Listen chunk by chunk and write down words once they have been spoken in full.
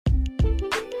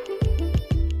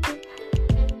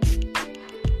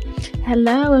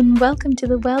Hello and welcome to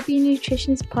the Wellbeing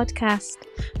Nutritionist Podcast,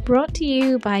 brought to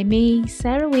you by me,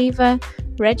 Sarah Weaver,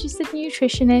 registered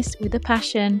nutritionist with a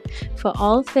passion for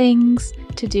all things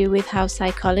to do with how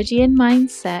psychology and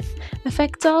mindset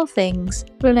affects all things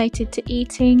related to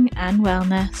eating and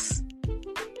wellness.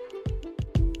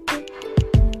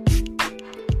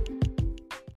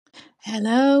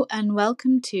 Hello and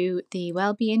welcome to the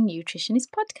Wellbeing Nutritionist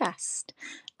Podcast.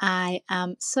 I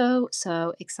am so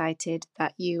excited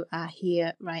that you are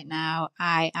here right now.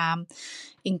 I am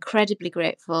incredibly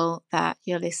grateful that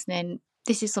you're listening.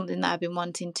 This is something that I've been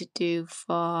wanting to do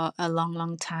for a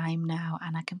long time now,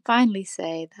 and I can finally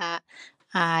say that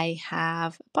I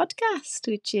have a podcast,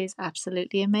 which is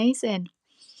absolutely amazing.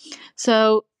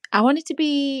 So I wanted to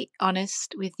be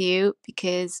honest with you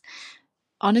because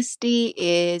honesty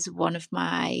is one of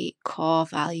my core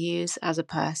values as a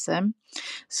person.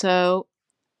 So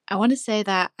I want to say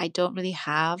that I don't really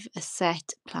have a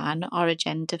set plan or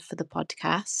agenda for the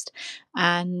podcast.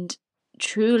 And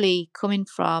truly coming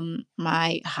from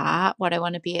my heart, what I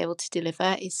want to be able to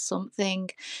deliver is something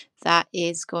that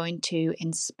is going to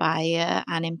inspire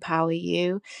and empower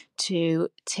you to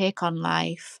take on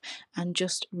life and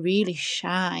just really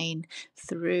shine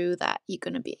through that. You're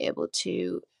going to be able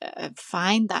to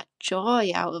find that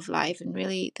joy out of life and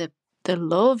really the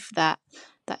love that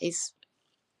is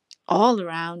all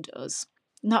around us,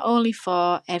 not only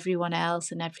for everyone else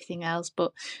and everything else,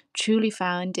 but truly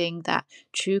finding that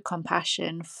true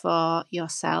compassion for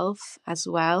yourself as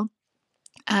well.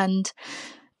 And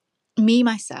me,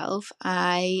 myself,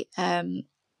 I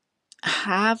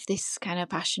have this kind of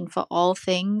passion for all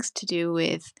things to do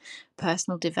with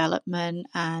personal development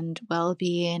and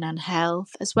well-being and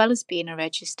health, as well as being a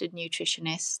registered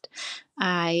nutritionist.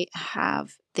 I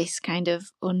have this kind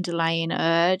of underlying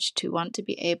urge to want to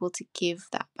be able to give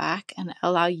that back and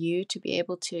allow you to be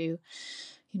able to,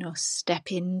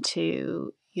 step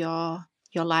into your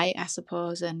light, I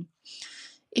suppose. And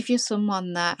if you're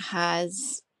someone that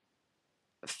has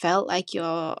felt like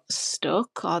you're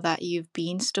stuck or that you've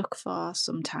been stuck for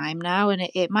some time now, and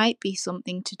it might be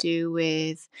something to do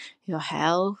with your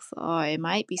health, or it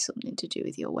might be something to do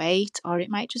with your weight, or it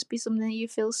might just be something that you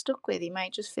feel stuck with. You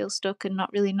might just feel stuck and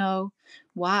not really know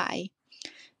why.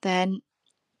 Then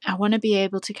I want to be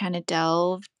able to kind of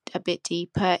delve a bit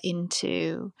deeper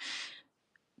into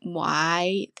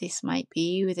why this might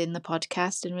be within the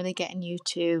podcast and really getting you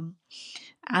to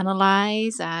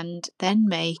analyze and then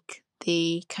make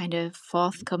the kind of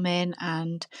forthcoming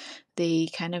and the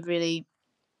kind of really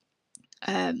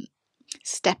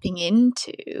stepping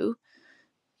into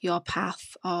your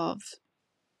path of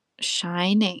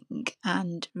shining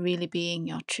and really being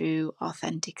your true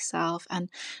authentic self. And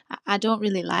I don't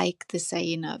really like the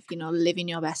saying of living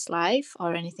your best life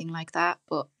or anything like that,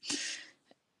 but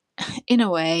in a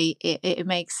way it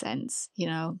makes sense,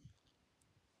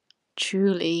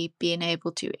 truly being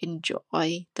able to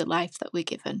enjoy the life that we're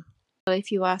given. So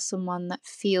if you are someone that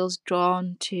feels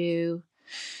drawn to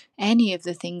any of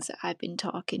the things that I've been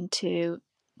talking to,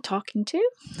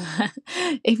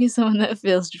 if you're someone that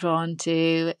feels drawn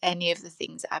to any of the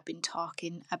things that I've been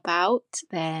talking about,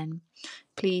 then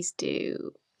please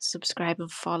do subscribe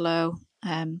and follow.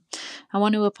 I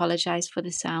want to apologize for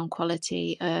the sound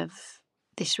quality of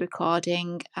this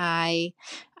recording. I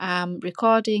am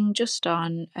recording just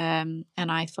on an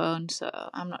iPhone, so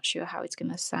I'm not sure how it's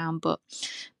going to sound, but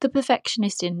the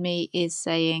perfectionist in me is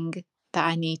saying that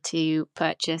I need to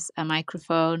purchase a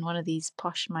microphone, one of these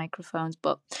posh microphones,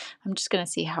 but I'm just going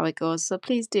to see how it goes. So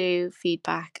please do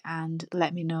feedback and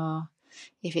let me know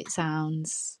if it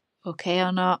sounds okay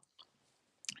or not.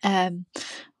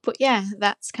 But yeah,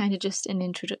 that's kind of just an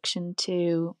introduction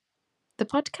to the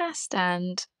podcast,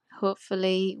 and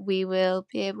hopefully we will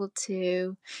be able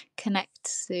to connect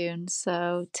soon.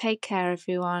 So take care,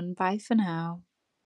 everyone. Bye for now.